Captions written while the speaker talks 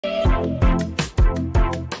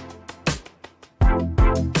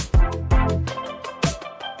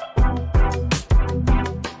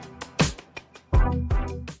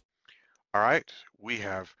right, we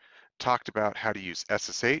have talked about how to use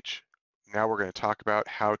SSH. Now we're going to talk about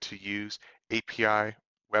how to use API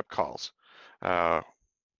web calls. Uh,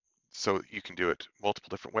 so you can do it multiple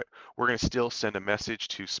different ways. We're going to still send a message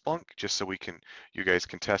to Splunk just so you guys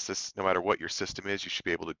can test this. No matter what your system is, you should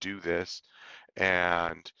be able to do this,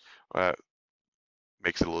 and uh,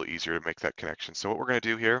 makes it a little easier to make that connection. So what we're going to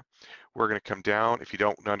do here, we're going to come down. If you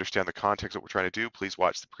don't understand the context of what we're trying to do, please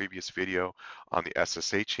watch the previous video on the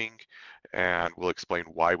SSHing, and we'll explain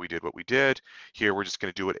why we did what we did. Here, we're just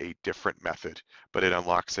going to do it a different method, but it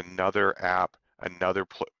unlocks another app, another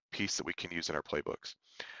piece that we can use in our playbooks.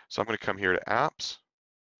 So I'm going to come here to apps,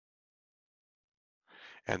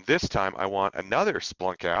 and this time I want another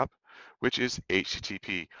Splunk app, which is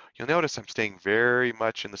HTTP. You'll notice I'm staying very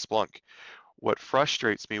much in the Splunk. What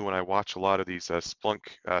frustrates me when I watch a lot of these Splunk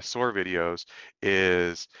SOAR videos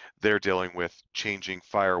is they're dealing with changing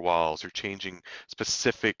firewalls or changing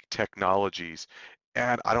specific technologies.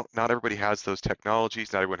 And not everybody has those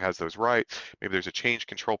technologies. Not everyone has those right. Maybe there's a change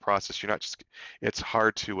control process. It's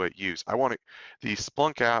hard to use. The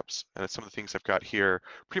Splunk apps and some of the things I've got here,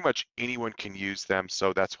 pretty much anyone can use them.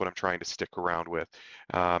 So that's what I'm trying to stick around with.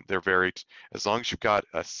 As long as you've got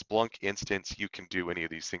a Splunk instance, you can do any of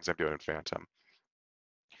these things I'm doing in Phantom.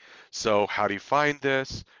 So how do you find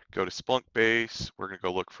this? Go to Splunk base. We're going to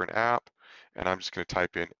go look for an app, and I'm just going to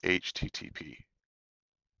type in HTTP.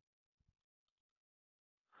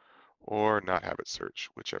 Or not have it search,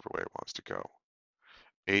 whichever way it wants to go.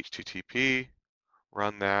 HTTP,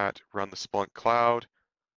 run that, run the Splunk cloud.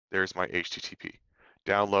 There's my HTTP.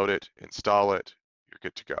 Download it, install it, you're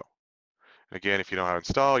good to go. And again, if you don't know how to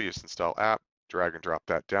install, you just install app, drag and drop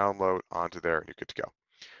that download onto there, and you're good to go.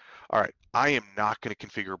 All right, I am not going to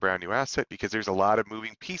configure a brand new asset because there's a lot of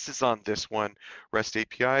moving pieces on this one. REST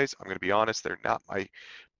APIs, I'm going to be honest, they're not my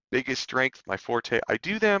biggest strength, my forte. I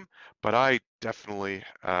do them, but I definitely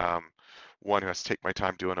one who has to take my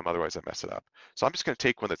time doing them, otherwise I mess it up. So I'm just going to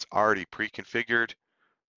take one that's already pre-configured,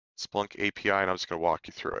 Splunk API, and I'm just going to walk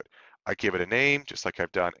you through it. I give it a name, just like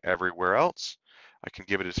I've done everywhere else. I can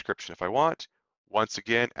give it a description if I want. Once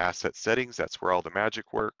again, asset settings, that's where all the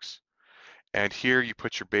magic works. And here you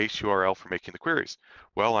put your base URL for making the queries.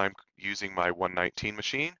 Well, I'm using my 119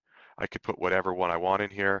 machine. I could put whatever one I want in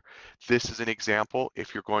here. This is an example.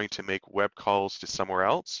 If you're going to make web calls to somewhere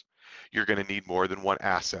else, you're going to need more than one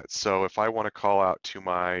asset. So if I want to call out to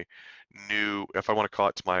my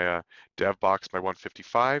dev box, my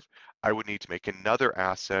 155, I would need to make another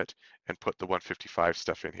asset and put the 155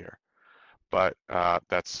 stuff in here. But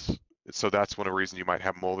that's one of the reasons you might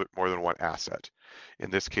have more than one asset. In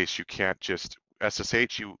this case, you can't just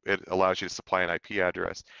SSH, it allows you to supply an IP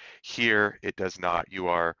address. Here, it does not.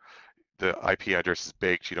 The IP address is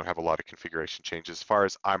baked. You don't have a lot of configuration changes as far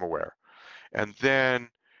as I'm aware. And then,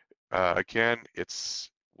 again,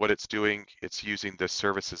 what it's doing, it's using the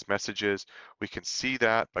services messages. We can see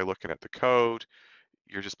that by looking at the code.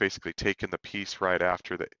 You're just basically taking the piece right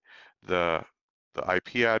after the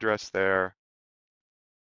IP address there,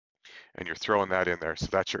 and you're throwing that in there. So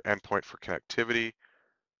that's your endpoint for connectivity.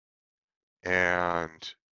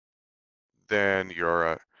 And then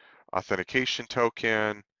your authentication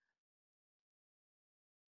token,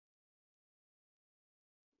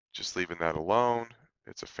 just leaving that alone.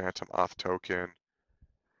 It's a phantom auth token.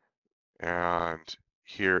 And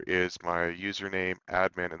here is my username,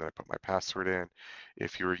 admin, and then I put my password in.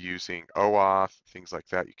 If you were using OAuth, things like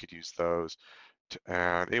that, you could use those.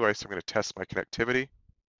 And anyway, so I'm going to test my connectivity.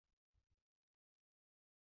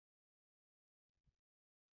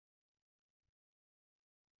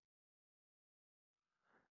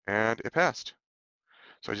 And it passed.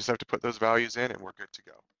 So I just have to put those values in and we're good to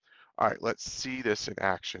go. All right, let's see this in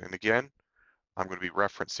action. And again, I'm going to be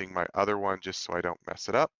referencing my other one just so I don't mess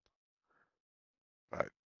it up, but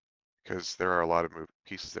because there are a lot of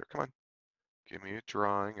pieces there. Come on, give me a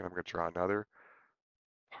drawing, and I'm going to draw another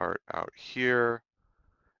part out here,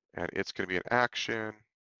 and it's going to be an action,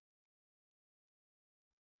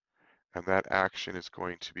 and that action is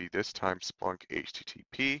going to be this time Splunk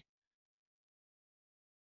HTTP.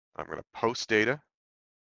 I'm going to post data.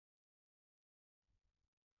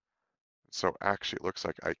 So actually it looks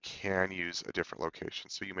like I can use a different location.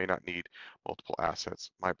 So you may not need multiple assets.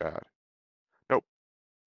 My bad. Nope,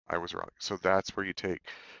 I was wrong. So that's where you take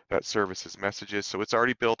that services messages. So it's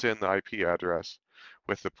already built in the IP address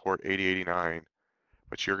with the port 8089,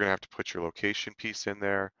 but you're going to have to put your location piece in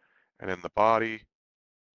there, and in the body,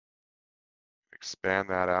 expand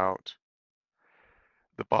that out.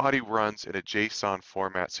 The body runs in a JSON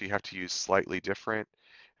format, so you have to use slightly different.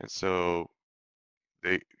 And so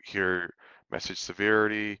here, message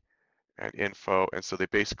severity, and info. And so they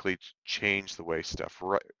basically change the way stuff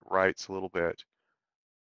writes a little bit.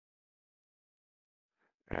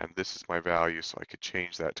 And this is my value, so I could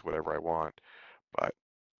change that to whatever I want. But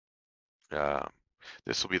um,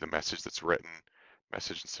 this will be the message that's written,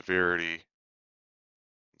 message and severity.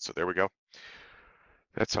 So there we go.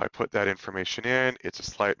 That's how I put that information in. It's a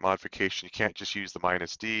slight modification. You can't just use the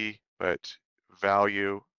 -D, but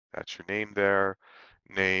value, that's your name there,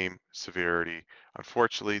 name, severity.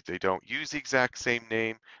 Unfortunately, they don't use the exact same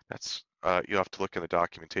name. That's you have to look in the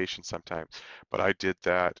documentation sometimes, but I did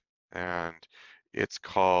that, and it's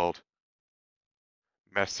called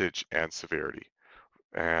message and severity,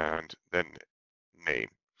 and then name.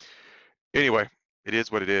 Anyway, it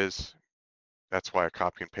is what it is. That's why I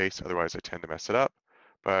copy and paste. Otherwise, I tend to mess it up.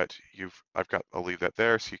 But I'll leave that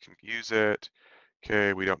there so you can use it.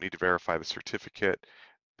 Okay, we don't need to verify the certificate.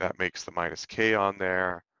 That makes the -K on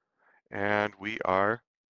there. And we are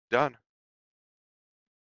done.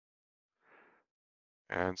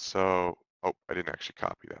 And so, oh, I didn't actually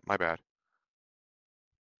copy that. My bad.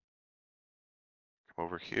 Come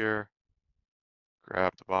over here,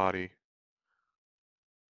 grab the body,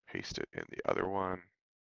 paste it in the other one.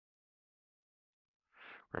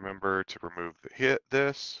 Remember to remove the hit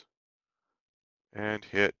this and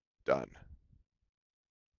hit done.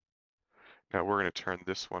 Now we're going to turn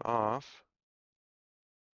this one off.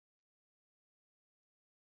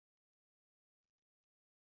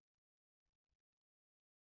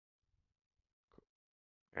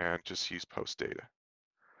 And just use post data.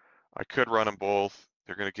 I could run them both.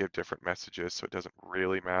 They're going to give different messages, so it doesn't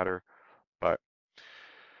really matter. But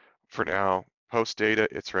for now, post data,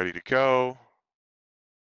 it's ready to go.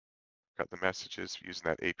 Got the messages using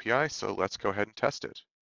that API, so let's go ahead and test it.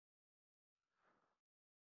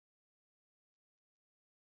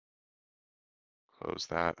 Close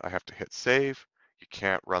that. I have to hit save. You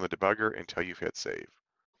can't run the debugger until you've hit save.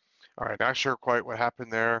 All right, not sure quite what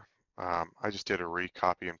happened there. I just did a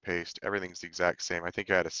recopy and paste. Everything's the exact same. I think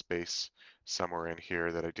I had a space somewhere in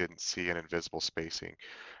here that I didn't see, an invisible spacing.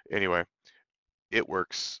 Anyway, it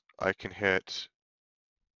works. I can hit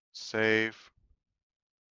save,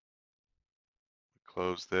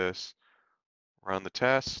 close this, run the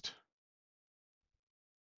test.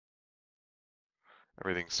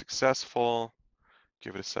 Everything's successful.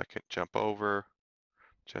 Give it a second, jump over,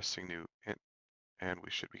 testing new, and we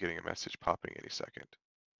should be getting a message popping any second.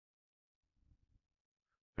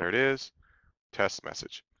 There it is, test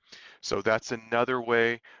message. So that's another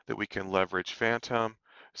way that we can leverage Phantom.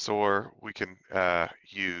 SOAR, we can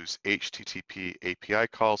use HTTP API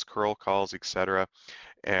calls, curl calls, etc.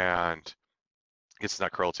 And it's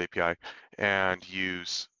not curl, it's API, and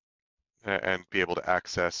use and be able to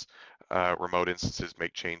access remote instances,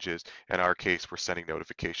 make changes. In our case, we're sending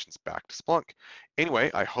notifications back to Splunk.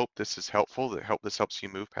 Anyway, I hope this is helpful. I hope this helps you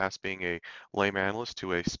move past being a lame analyst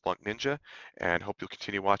to a Splunk ninja, and hope you'll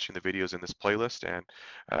continue watching the videos in this playlist.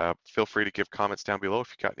 And feel free to give comments down below if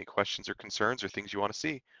you've got any questions or concerns or things you want to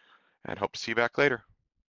see. And hope to see you back later.